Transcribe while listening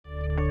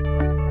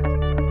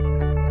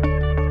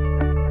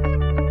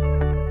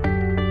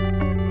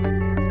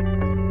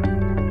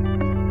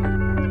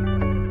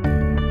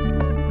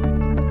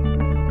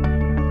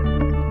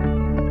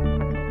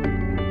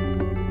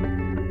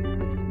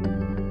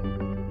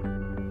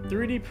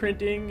3D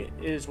printing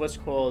is what's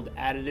called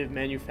additive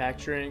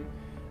manufacturing,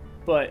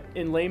 but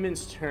in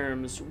layman's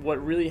terms,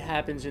 what really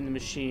happens in the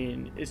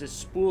machine is a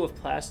spool of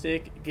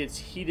plastic gets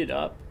heated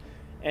up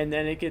and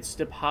then it gets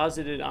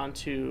deposited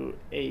onto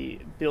a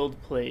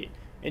build plate.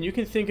 And you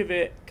can think of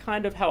it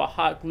kind of how a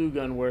hot glue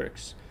gun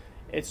works.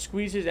 It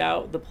squeezes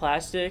out the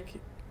plastic,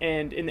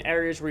 and in the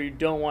areas where you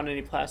don't want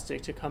any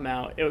plastic to come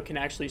out, it can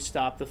actually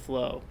stop the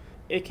flow.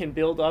 It can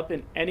build up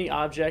in any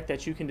object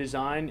that you can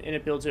design, and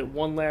it builds it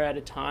one layer at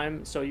a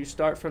time, so you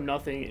start from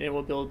nothing and it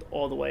will build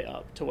all the way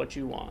up to what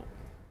you want.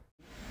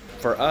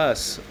 For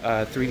us,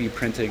 3D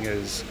printing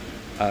is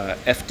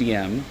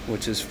FDM,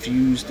 which is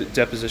fused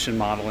deposition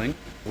modeling,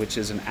 which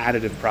is an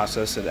additive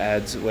process that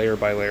adds layer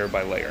by layer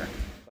by layer.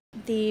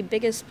 The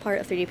biggest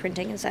part of 3D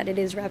printing is that it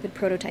is rapid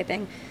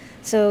prototyping.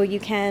 So you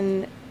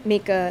can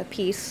make a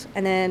piece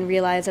and then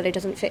realize that it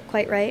doesn't fit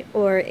quite right,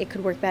 or it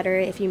could work better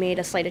if you made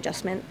a slight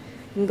adjustment.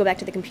 You can go back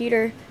to the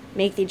computer,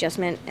 make the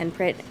adjustment, and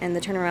print, and the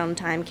turnaround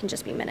time can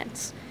just be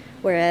minutes.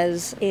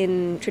 Whereas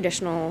in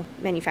traditional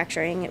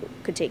manufacturing, it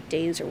could take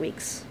days or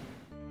weeks.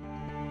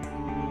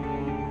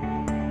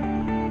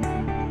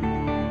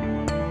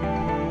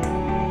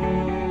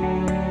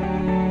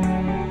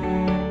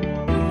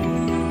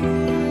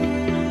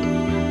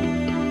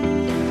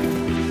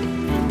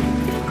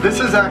 This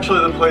is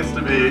actually the place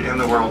to be in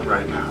the world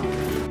right now.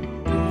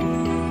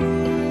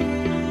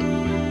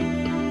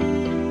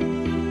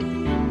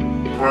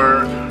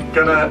 We're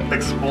gonna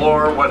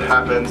explore what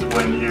happens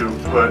when you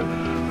put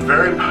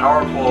very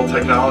powerful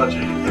technology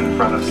in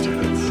front of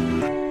students.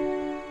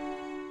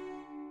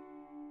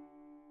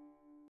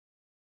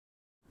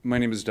 My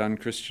name is Don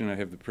Christian. I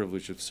have the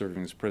privilege of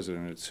serving as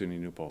president at SUNY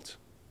New Paltz.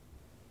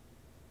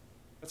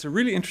 It's a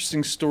really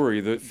interesting story.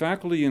 The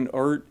faculty in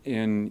art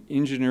and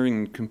engineering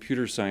and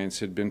computer science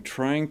had been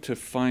trying to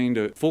find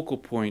a focal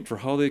point for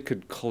how they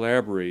could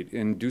collaborate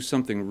and do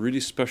something really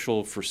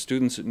special for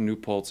students at New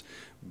Paltz,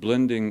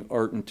 blending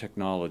art and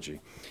technology.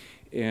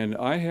 And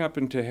I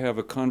happened to have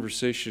a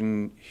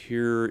conversation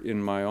here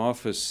in my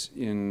office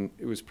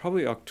it was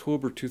probably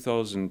October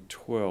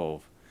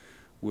 2012,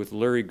 with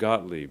Larry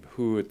Gottlieb,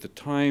 who at the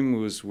time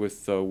was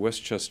with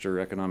Westchester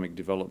Economic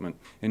Development.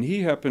 And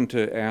he happened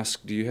to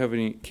ask, do you have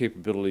any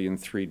capability in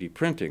 3D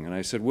printing? And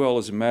I said, well,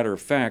 as a matter of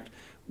fact,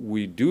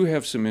 we do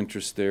have some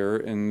interest there,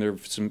 and there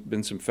have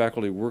been some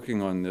faculty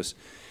working on this.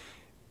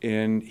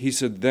 And he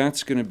said,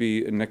 that's going to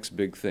be a next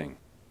big thing.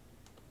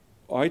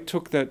 I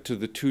took that to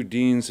the two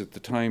deans at the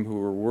time who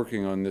were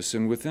working on this,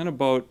 and within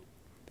about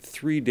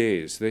 3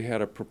 days, they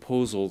had a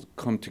proposal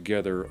come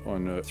together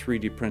on a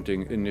 3D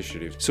printing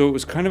initiative. So it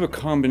was kind of a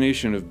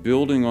combination of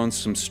building on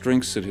some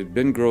strengths that had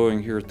been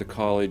growing here at the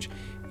college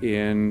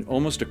and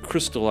almost a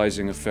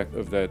crystallizing effect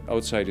of that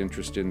outside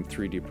interest in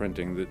 3D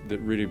printing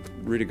that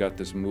really got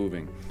this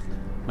moving.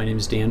 My name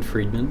is Dan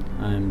Friedman.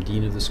 I'm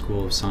Dean of the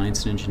School of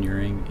Science and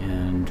Engineering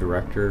and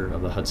Director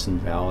of the Hudson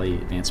Valley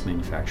Advanced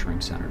Manufacturing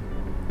Center.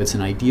 It's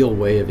an ideal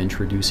way of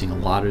introducing a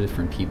lot of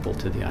different people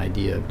to the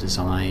idea of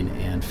design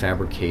and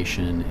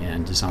fabrication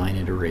and design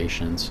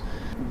iterations.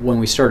 When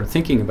we started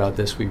thinking about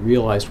this, we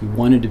realized we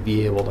wanted to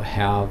be able to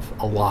have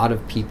a lot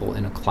of people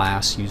in a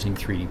class using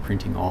 3D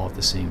printing all at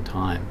the same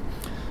time.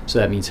 So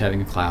that means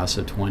having a class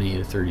of 20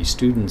 to 30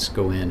 students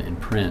go in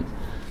and print.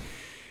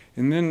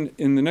 And then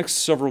in the next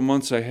several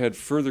months, I had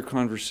further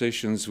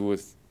conversations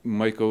with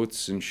Mike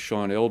Oates and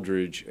Sean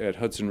Eldridge at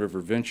Hudson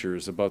River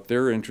Ventures about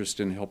their interest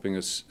in helping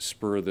us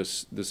spur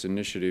this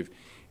initiative.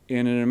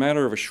 And in a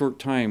matter of a short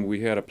time,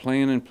 we had a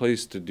plan in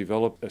place to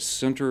develop a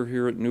center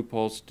here at New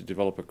Paltz, to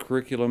develop a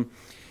curriculum.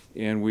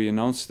 And we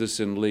announced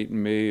this in late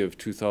May of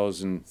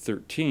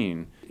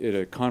 2013 at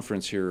a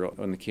conference here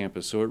on the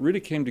campus. So it really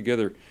came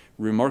together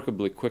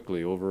remarkably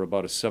quickly over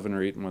about a 7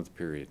 or 8 month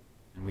period.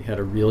 We had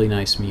a really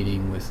nice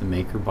meeting with the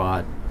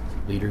MakerBot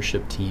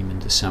leadership team in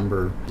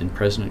December, and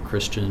President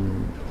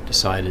Christian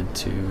decided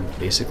to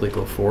basically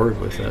go forward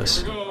with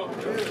this.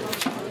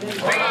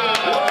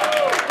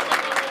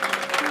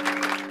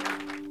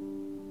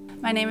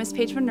 My name is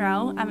Paige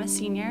Monroe. I'm a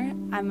senior.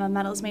 I'm a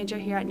metals major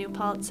here at New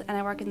Paltz, and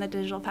I work in the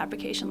digital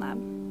fabrication lab.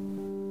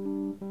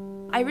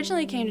 I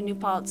originally came to New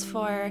Paltz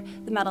for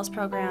the metals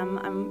program.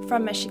 I'm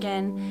from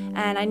Michigan,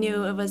 and I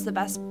knew it was the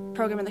best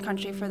program in the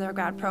country for their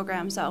grad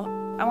program, so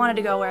I wanted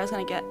to go where I was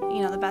going to get,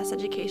 the best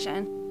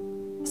education.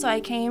 So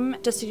I came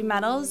just to do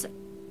metals,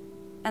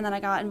 and then I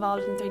got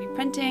involved in 3D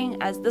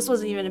printing, as this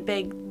wasn't even a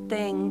big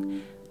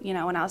thing,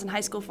 when I was in high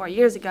school 4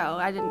 years ago.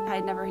 I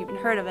had never even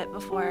heard of it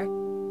before.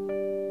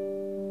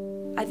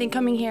 I think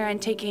coming here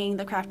and taking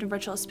the Craft and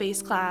Virtual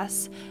Space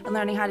class and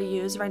learning how to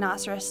use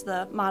Rhinoceros,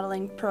 the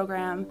modeling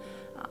program,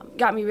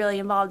 got me really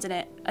involved in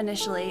it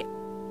initially.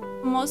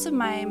 Most of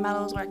my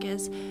metals work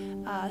is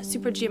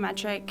super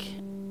geometric.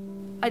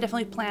 I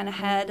definitely plan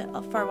ahead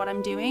for what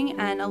I'm doing,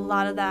 and a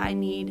lot of that I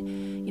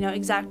need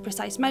exact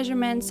precise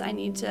measurements. I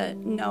need to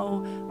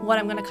know what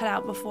I'm going to cut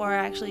out before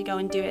I actually go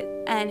and do it.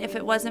 And if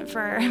it wasn't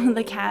for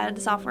the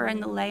CAD software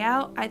and the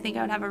layout, I think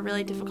I would have a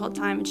really difficult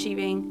time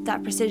achieving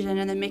that precision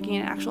and then making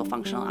an actual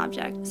functional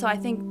object. So I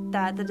think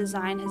that the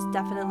design has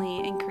definitely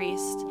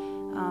increased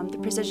the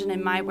precision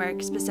in my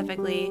work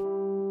specifically.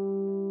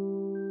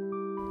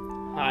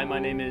 Hi, my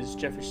name is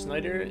Jeffrey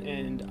Snyder,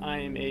 and I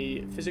am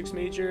a physics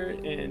major,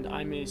 and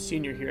I'm a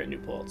senior here at New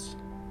Paltz.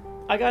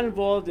 I got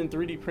involved in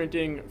 3D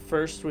printing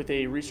first with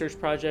a research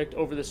project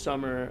over the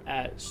summer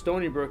at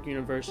Stony Brook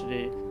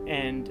University,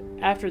 and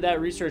after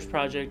that research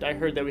project I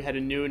heard that we had a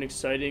new and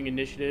exciting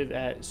initiative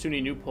at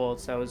SUNY New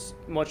Paltz that was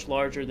much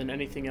larger than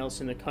anything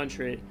else in the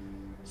country.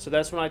 So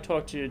that's when I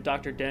talked to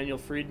Dr. Daniel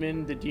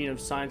Friedman, the Dean of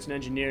Science and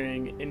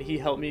Engineering, and he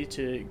helped me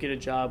to get a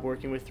job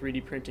working with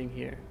 3D printing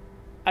here.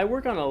 I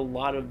work on a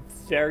lot of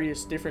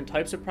various different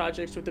types of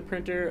projects with the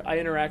printer. I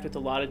interact with a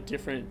lot of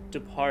different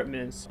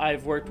departments.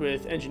 I've worked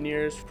with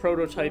engineers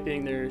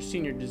prototyping their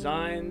senior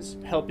designs,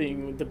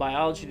 helping the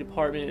biology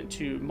department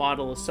to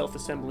model a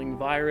self-assembling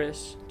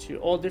virus, to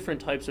all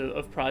different types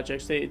of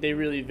projects. They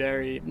really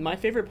vary. My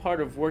favorite part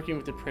of working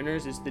with the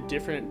printers is the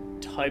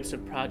different types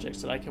of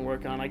projects that I can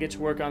work on. I get to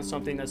work on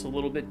something that's a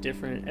little bit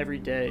different every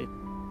day.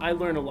 I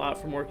learn a lot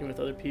from working with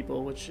other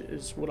people, which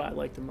is what I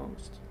like the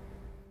most.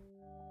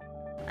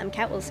 I'm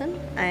Kat Wilson.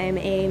 I'm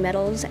a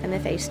metals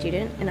MFA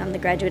student, and I'm the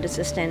graduate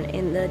assistant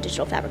in the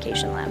digital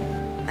fabrication lab.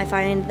 I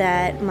find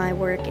that my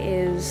work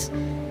is,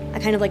 I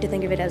kind of like to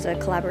think of it as a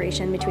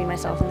collaboration between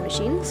myself and the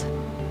machines.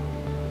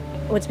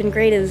 What's been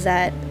great is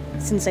that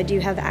since I do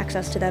have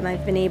access to them,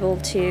 I've been able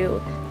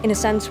to, in a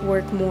sense,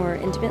 work more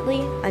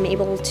intimately. I'm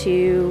able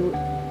to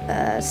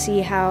see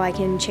how I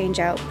can change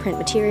out print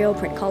material,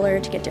 print color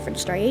to get different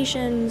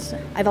striations.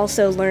 I've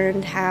also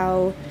learned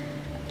how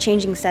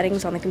changing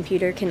settings on the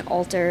computer can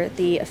alter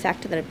the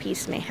effect that a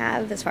piece may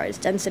have as far as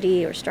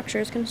density or structure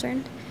is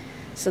concerned.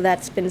 So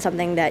that's been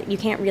something that you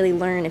can't really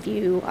learn if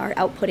you are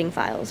outputting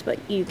files, but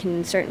you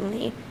can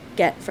certainly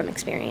get from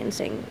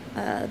experiencing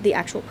the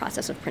actual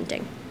process of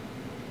printing.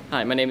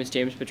 Hi, my name is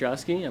James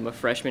Petrowski. I'm a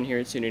freshman here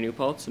at SUNY New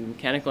Paltz. I'm a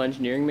mechanical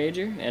engineering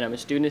major, and I'm a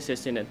student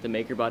assistant at the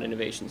MakerBot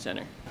Innovation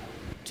Center.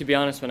 To be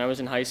honest, when I was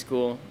in high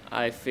school,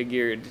 I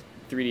figured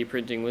 3D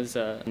printing was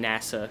a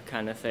NASA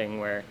kind of thing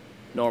where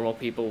normal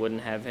people wouldn't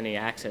have any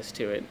access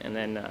to it. And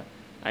then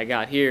I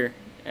got here,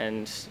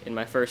 and in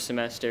my first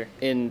semester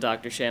in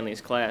Dr. Shanley's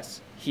class,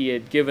 he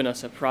had given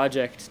us a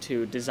project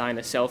to design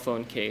a cell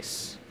phone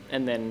case,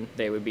 and then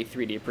they would be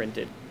 3D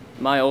printed.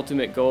 My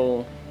ultimate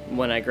goal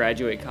when I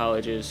graduate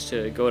college is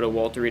to go to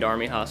Walter Reed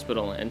Army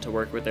Hospital and to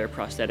work with their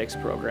prosthetics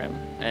program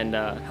and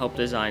help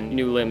design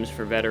new limbs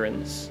for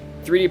veterans.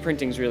 3D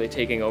printing is really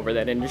taking over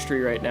that industry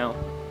right now.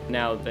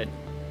 Now that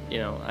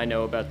I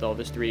know about all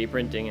this 3D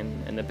printing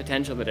and the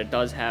potential that it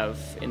does have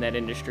in that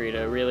industry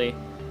to really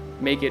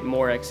make it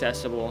more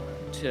accessible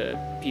to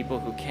people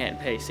who can't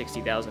pay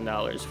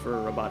 $60,000 for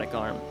a robotic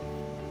arm.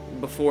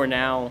 Before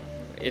now,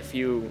 if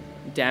you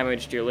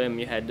damaged your limb,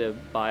 you had to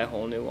buy a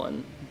whole new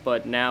one.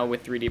 But now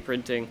with 3D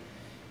printing,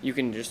 you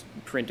can just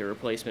print a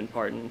replacement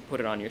part and put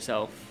it on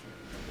yourself.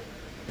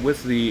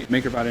 With the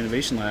MakerBot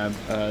Innovation Lab,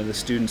 the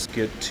students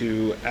get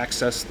to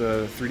access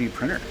the 3D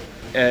printer.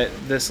 At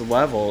this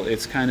level,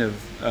 it's kind of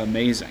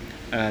amazing.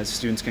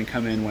 Students can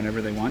come in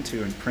whenever they want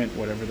to and print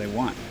whatever they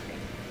want.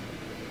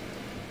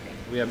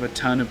 We have a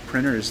ton of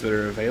printers that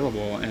are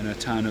available and a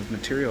ton of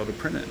material to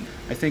print in.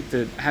 I think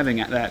that having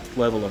that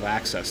level of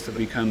access to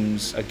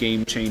becomes a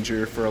game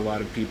changer for a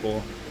lot of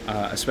people,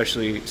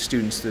 especially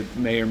students that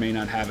may or may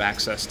not have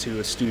access to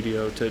a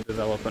studio to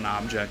develop an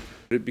object.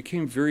 It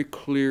became very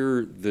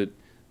clear that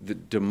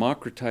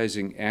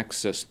democratizing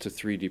access to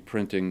 3D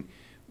printing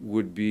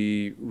would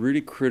be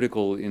really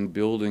critical in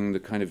building the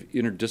kind of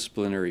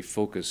interdisciplinary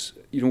focus.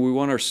 We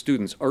want our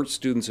students, art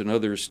students and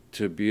others,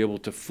 to be able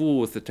to fool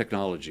with the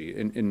technology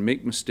and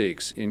make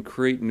mistakes and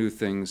create new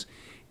things.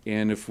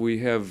 And if we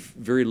have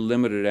very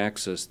limited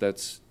access,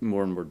 that's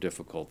more and more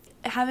difficult.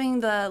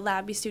 Having the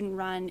lab be student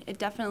run, it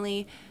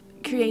definitely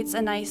creates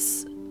a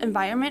nice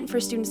environment for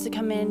students to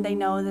come in. They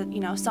know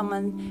that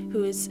someone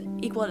who is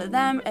equal to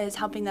them is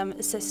helping them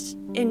assist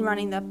in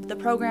running the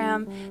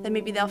program. Then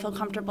maybe they'll feel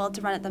comfortable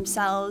to run it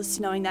themselves,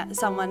 knowing that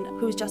someone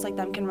who's just like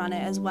them can run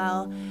it as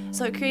well.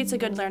 So it creates a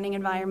good learning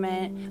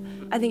environment.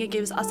 I think it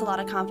gives us a lot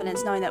of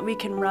confidence knowing that we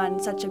can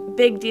run such a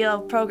big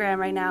deal program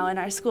right now in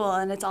our school,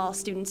 and it's all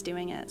students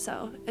doing it.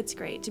 So it's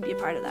great to be a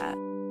part of that.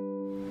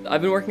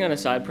 I've been working on a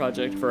side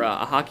project for a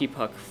hockey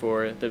puck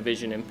for the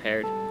vision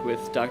impaired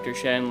with Dr.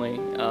 Shanley,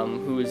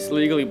 who is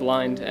legally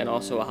blind and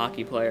also a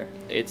hockey player.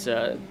 It's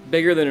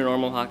bigger than a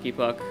normal hockey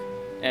puck,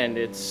 and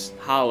it's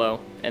hollow.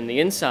 And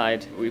the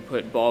inside, we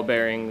put ball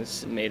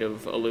bearings made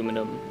of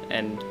aluminum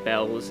and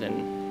bells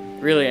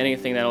and really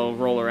anything that'll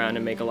roll around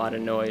and make a lot of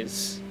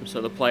noise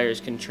so the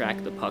players can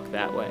track the puck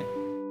that way.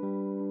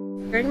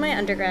 During my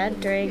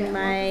undergrad, during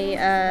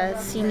my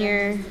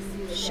senior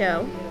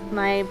show,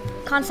 my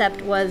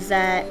concept was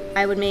that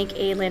I would make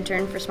a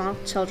lantern for small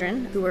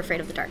children who were afraid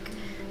of the dark,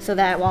 so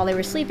that while they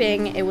were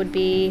sleeping, it would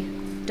be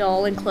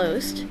dull and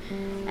closed,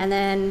 and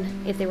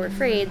then if they were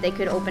afraid, they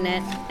could open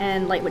it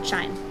and light would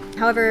shine.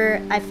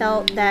 However, I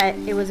felt that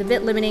it was a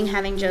bit limiting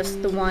having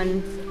just the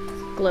one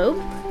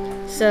globe.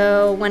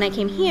 So when I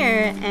came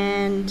here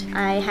and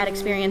I had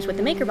experience with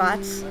the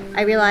MakerBots,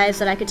 I realized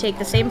that I could take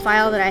the same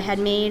file that I had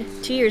made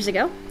 2 years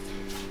ago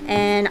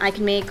and I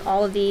can make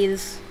all of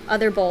these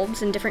other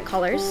bulbs in different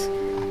colors.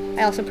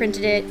 I also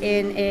printed it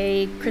in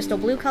a crystal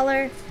blue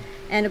color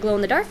and a glow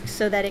in the dark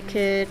so that it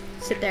could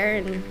sit there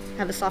and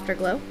have a softer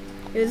glow.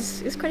 It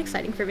was quite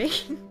exciting for me.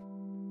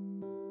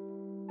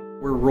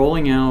 We're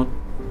rolling out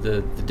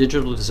the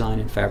digital design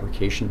and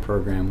fabrication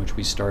program, which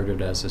we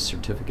started as a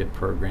certificate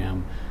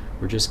program.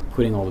 We're just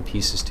putting all the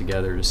pieces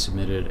together to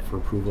submit it for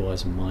approval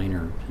as a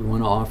minor. We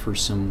want to offer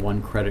some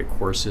one-credit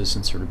courses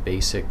in sort of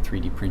basic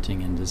 3D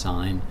printing and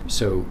design,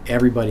 so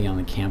everybody on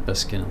the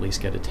campus can at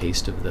least get a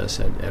taste of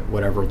this at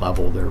whatever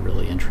level they're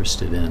really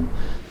interested in.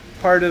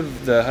 Part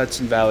of the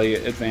Hudson Valley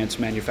Advanced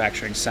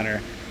Manufacturing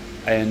Center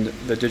and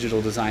the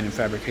Digital Design and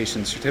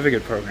Fabrication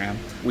Certificate Program,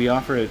 we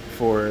offer it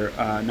for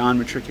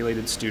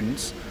non-matriculated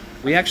students.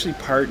 We actually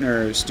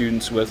partner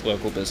students with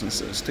local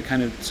businesses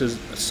to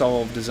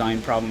solve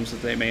design problems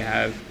that they may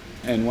have.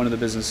 And one of the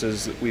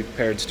businesses that we've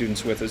paired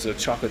students with is a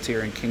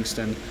chocolatier in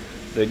Kingston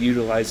that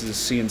utilizes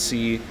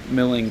CNC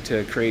milling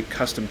to create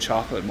custom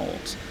chocolate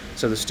molds.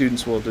 So the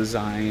students will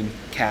design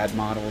CAD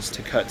models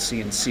to cut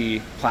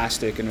CNC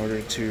plastic in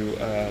order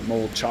to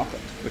mold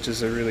chocolate, which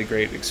is a really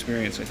great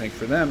experience, I think,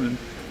 for them. And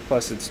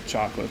plus it's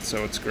chocolate,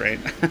 so it's great.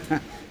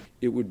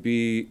 It would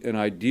be an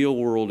ideal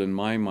world in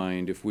my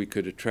mind if we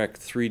could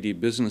attract 3D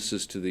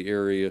businesses to the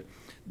area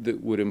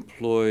that would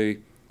employ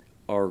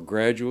our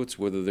graduates,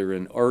 whether they're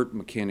in art,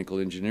 mechanical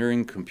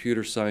engineering,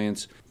 computer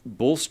science,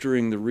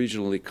 bolstering the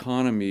regional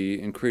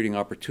economy and creating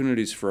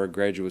opportunities for our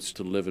graduates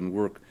to live and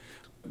work.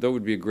 That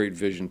would be a great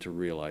vision to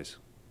realize.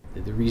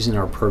 The reason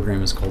our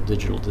program is called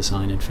Digital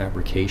Design and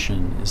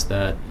Fabrication is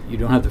that you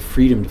don't have the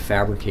freedom to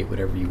fabricate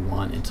whatever you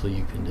want until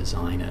you can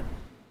design it.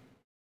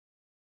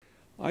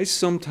 I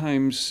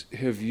sometimes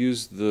have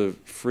used the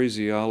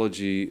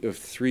phraseology of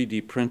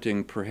 3D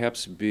printing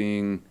perhaps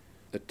being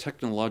a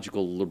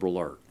technological liberal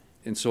art.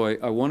 And so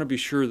I want to be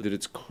sure that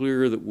it's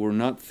clear that we're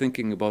not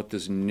thinking about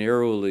this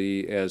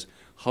narrowly as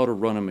how to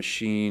run a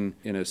machine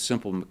in a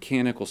simple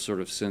mechanical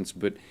sort of sense,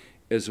 but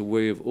as a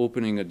way of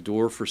opening a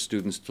door for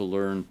students to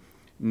learn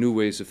new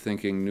ways of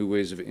thinking, new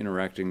ways of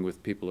interacting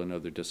with people in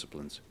other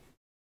disciplines.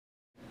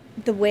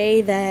 The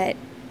way that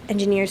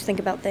engineers think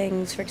about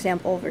things, for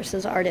example,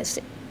 versus artists,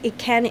 it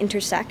can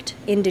intersect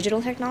in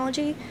digital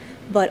technology,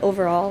 but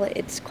overall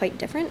it's quite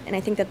different, and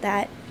I think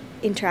that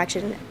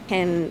interaction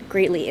can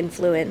greatly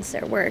influence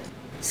their work.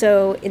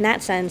 So in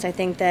that sense, I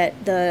think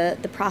that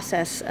the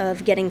process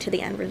of getting to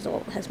the end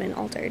result has been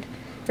altered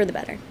for the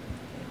better.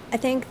 I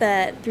think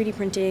that 3D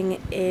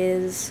printing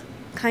is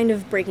kind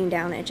of breaking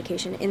down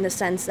education in the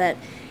sense that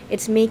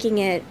it's making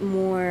it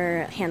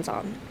more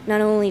hands-on, not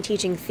only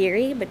teaching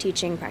theory, but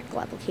teaching practical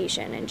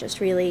application and just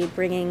really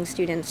bringing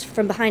students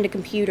from behind a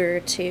computer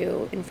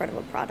to in front of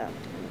a product.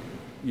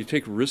 You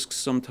take risks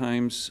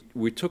sometimes.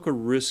 We took a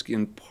risk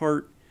in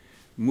part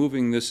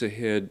moving this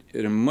ahead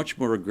at a much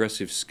more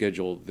aggressive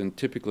schedule than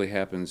typically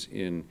happens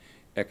in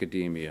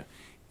academia.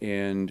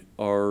 And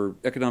our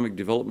economic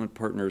development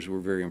partners were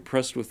very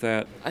impressed with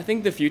that. I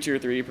think the future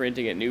of 3D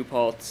printing at New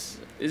Paltz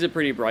is a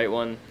pretty bright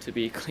one, to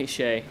be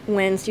cliche.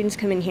 When students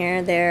come in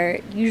here, they're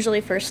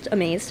usually first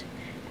amazed,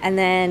 and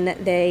then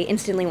they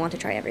instantly want to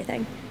try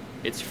everything.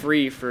 It's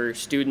free for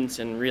students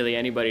and really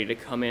anybody to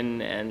come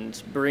in and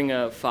bring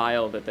a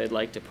file that they'd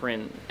like to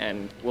print,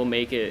 and we'll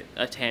make it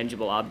a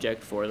tangible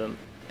object for them.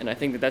 And I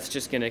think that that's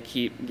just going to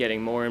keep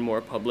getting more and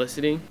more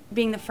publicity.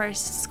 Being the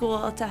first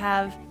school to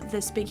have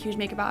this big, huge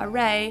MakerBot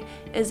array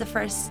is the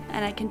first,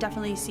 and I can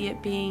definitely see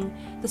it being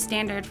the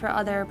standard for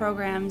other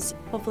programs.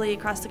 Hopefully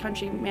across the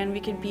country, man,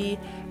 we could be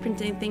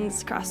printing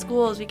things across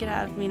schools. We could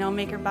have,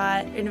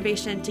 MakerBot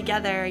innovation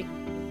together.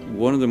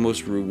 One of the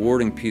most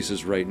rewarding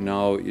pieces right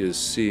now is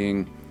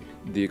seeing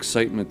the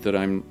excitement that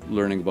I'm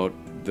learning about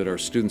that our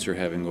students are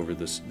having over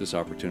this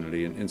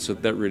opportunity. And so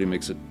that really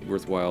makes it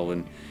worthwhile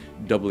and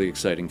doubly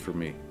exciting for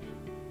me.